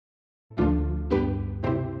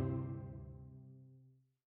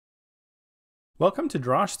Welcome to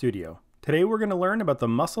Drawsh Studio. Today we're going to learn about the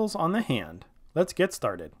muscles on the hand. Let's get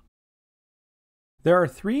started. There are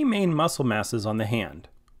three main muscle masses on the hand: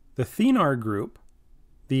 the thenar group,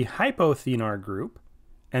 the hypothenar group,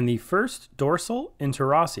 and the first dorsal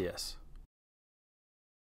interosseus.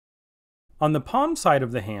 On the palm side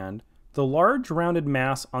of the hand, the large rounded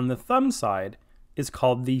mass on the thumb side is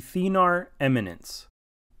called the thenar eminence.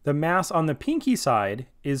 The mass on the pinky side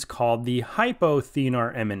is called the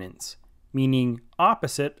hypothenar eminence, meaning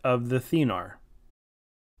opposite of the thenar.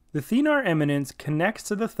 The thenar eminence connects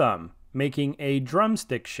to the thumb, making a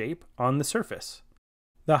drumstick shape on the surface.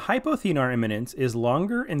 The hypothenar eminence is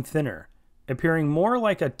longer and thinner, appearing more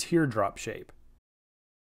like a teardrop shape.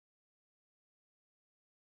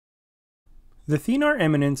 The thenar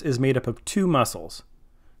eminence is made up of two muscles.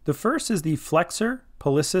 The first is the Flexor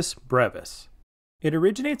Pollicis Brevis. It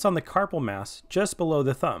originates on the carpal mass just below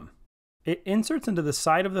the thumb. It inserts into the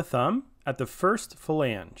side of the thumb at the first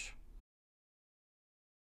phalange.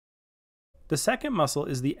 The second muscle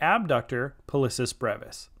is the Abductor Pollicis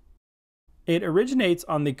Brevis. It originates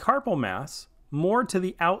on the carpal mass more to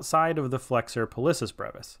the outside of the Flexor Pollicis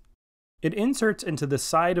Brevis. It inserts into the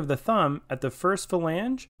side of the thumb at the first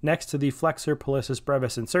phalange next to the Flexor Pollicis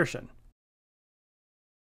Brevis insertion.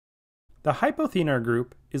 The hypothenar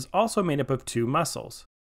group is also made up of two muscles.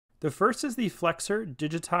 The first is the Flexor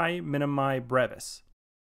Digiti Minimi Brevis.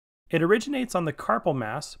 It originates on the carpal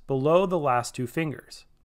mass below the last two fingers.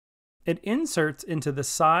 It inserts into the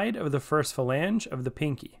side of the first phalange of the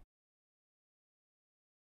pinky.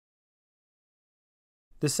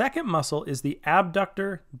 The second muscle is the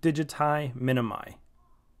Abductor Digiti Minimi.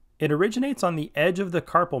 It originates on the edge of the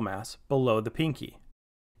carpal mass below the pinky.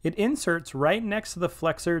 It inserts right next to the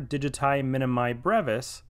Flexor Digiti Minimi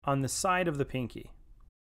Brevis on the side of the pinky.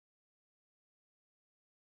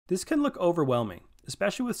 This can look overwhelming,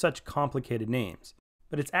 especially with such complicated names,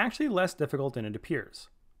 but it's actually less difficult than it appears.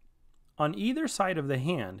 On either side of the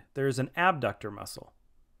hand, there is an abductor muscle.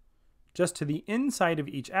 Just to the inside of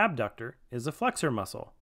each abductor is a flexor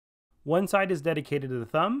muscle. One side is dedicated to the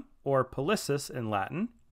thumb, or Policis in Latin,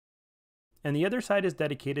 and the other side is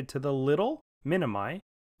dedicated to the little, minimi,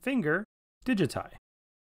 finger, digiti.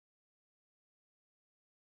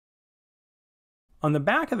 On the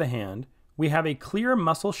back of the hand, we have a clear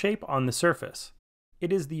muscle shape on the surface.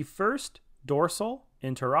 It is the first dorsal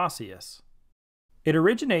interosseus. It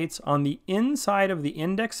originates on the inside of the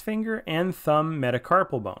index finger and thumb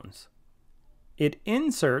metacarpal bones. It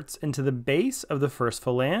inserts into the base of the first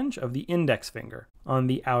phalange of the index finger on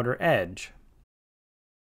the outer edge.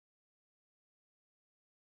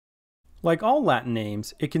 Like all Latin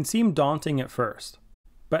names, it can seem daunting at first,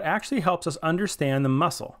 but actually helps us understand the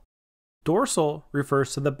muscle. Dorsal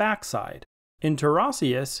refers to the backside.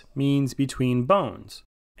 Interosseus means between bones,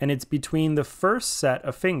 and it's between the first set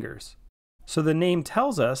of fingers. So the name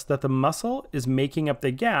tells us that the muscle is making up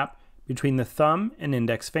the gap between the thumb and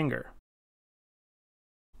index finger.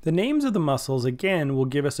 The names of the muscles again will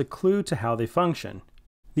give us a clue to how they function.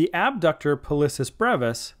 The Abductor Pollicis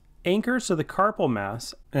Brevis anchors to the carpal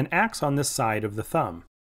mass and acts on the side of the thumb.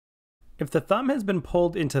 If the thumb has been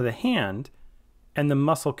pulled into the hand and the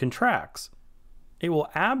muscle contracts, it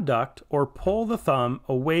will abduct or pull the thumb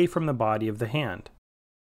away from the body of the hand.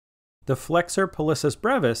 The Flexor Pollicis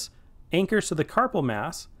Brevis anchors to the carpal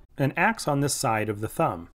mass and acts on the side of the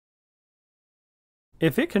thumb.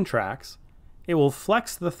 If it contracts, it will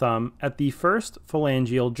flex the thumb at the first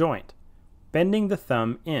phalangeal joint, bending the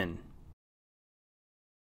thumb in.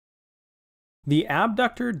 The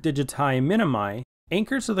Abductor Digiti Minimi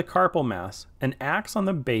anchors to the carpal mass and acts on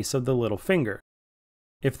the base of the little finger.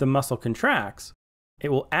 If the muscle contracts,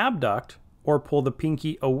 it will abduct or pull the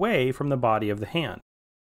pinky away from the body of the hand.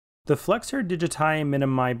 The Flexor Digiti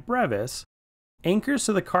Minimi Brevis anchors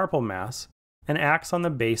to the carpal mass and acts on the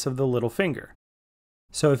base of the little finger.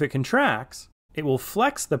 So if it contracts, it will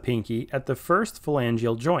flex the pinky at the first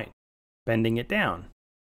phalangeal joint, bending it down.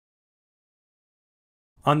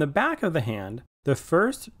 On the back of the hand, the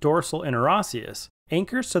first dorsal interosseus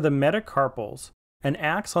anchors to the metacarpals and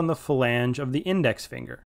acts on the phalange of the index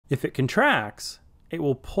finger. If it contracts, it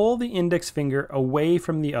will pull the index finger away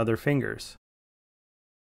from the other fingers.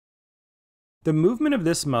 The movement of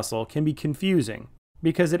this muscle can be confusing.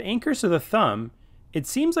 Because it anchors to the thumb, it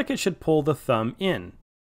seems like it should pull the thumb in.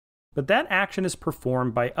 But that action is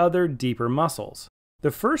performed by other deeper muscles.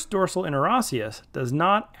 The first dorsal interosseus does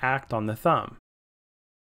not act on the thumb.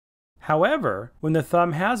 However, when the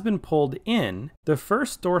thumb has been pulled in, the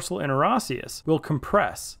first dorsal interosseus will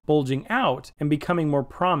compress, bulging out and becoming more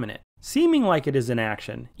prominent, seeming like it is in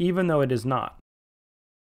action, even though it is not.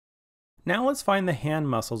 Now let's find the hand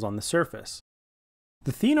muscles on the surface.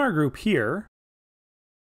 The thenar group here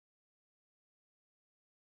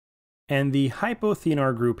and the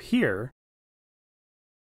hypothenar group here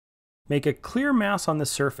make a clear mass on the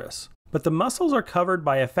surface, but the muscles are covered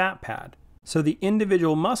by a fat pad, so the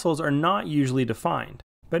individual muscles are not usually defined.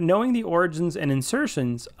 But knowing the origins and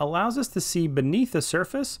insertions allows us to see beneath the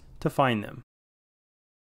surface to find them.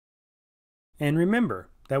 And remember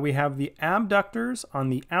that we have the abductors on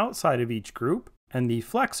the outside of each group and the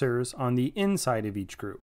flexors on the inside of each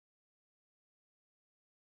group.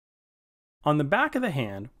 On the back of the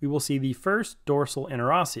hand, we will see the first dorsal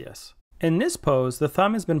interosseus. In this pose, the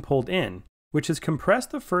thumb has been pulled in, which has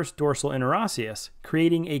compressed the first dorsal interosseus,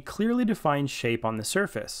 creating a clearly defined shape on the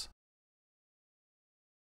surface.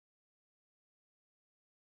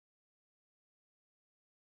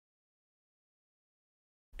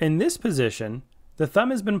 In this position, the thumb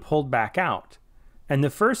has been pulled back out, and the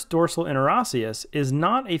first dorsal interosseus is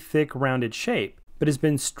not a thick rounded shape, but has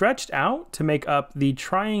been stretched out to make up the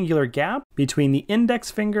triangular gap between the index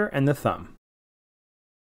finger and the thumb.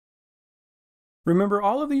 Remember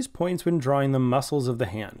all of these points when drawing the muscles of the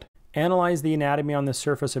hand. Analyze the anatomy on the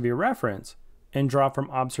surface of your reference, and draw from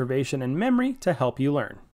observation and memory to help you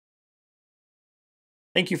learn.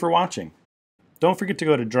 Thank you for watching. Don't forget to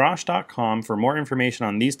go to Drawsh.com for more information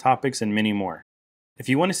on these topics and many more. If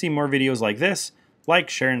you want to see more videos like this, like,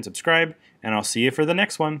 share, and subscribe, and I'll see you for the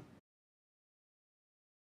next one.